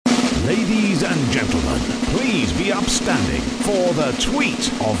be upstanding for the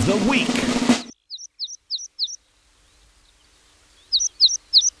tweet of the week.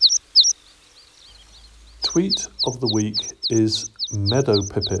 Tweet of the week is meadow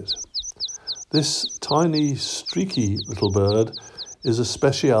pipit. This tiny, streaky little bird is a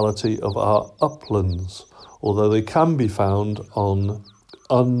speciality of our uplands, although they can be found on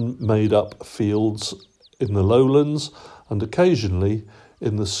unmade-up fields in the lowlands and occasionally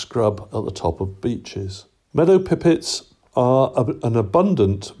in the scrub at the top of beaches. Meadow pipits are an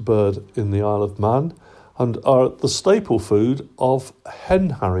abundant bird in the Isle of Man and are the staple food of hen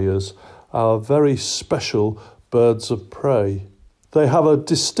harriers, our very special birds of prey. They have a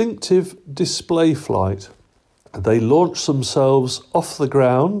distinctive display flight. They launch themselves off the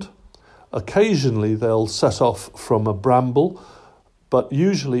ground. Occasionally they'll set off from a bramble, but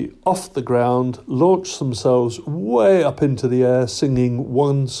usually off the ground, launch themselves way up into the air singing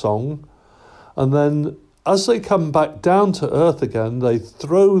one song. And then as they come back down to earth again, they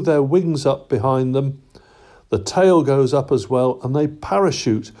throw their wings up behind them. The tail goes up as well, and they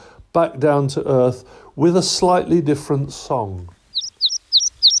parachute back down to earth with a slightly different song.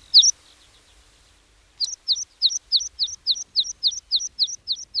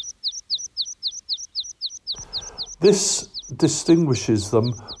 This distinguishes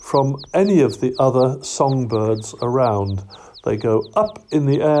them from any of the other songbirds around. They go up in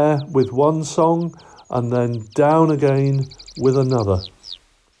the air with one song and then down again with another.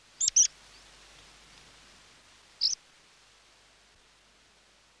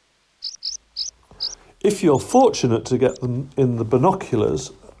 If you're fortunate to get them in the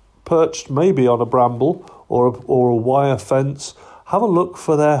binoculars, perched maybe on a bramble or a wire fence, have a look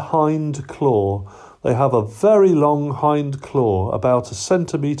for their hind claw. They have a very long hind claw, about 1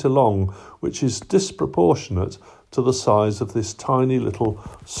 centimetre long, which is disproportionate to the size of this tiny little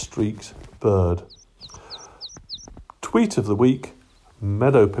streaked bird. Tweet of the week,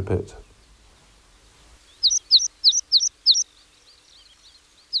 meadow pipit.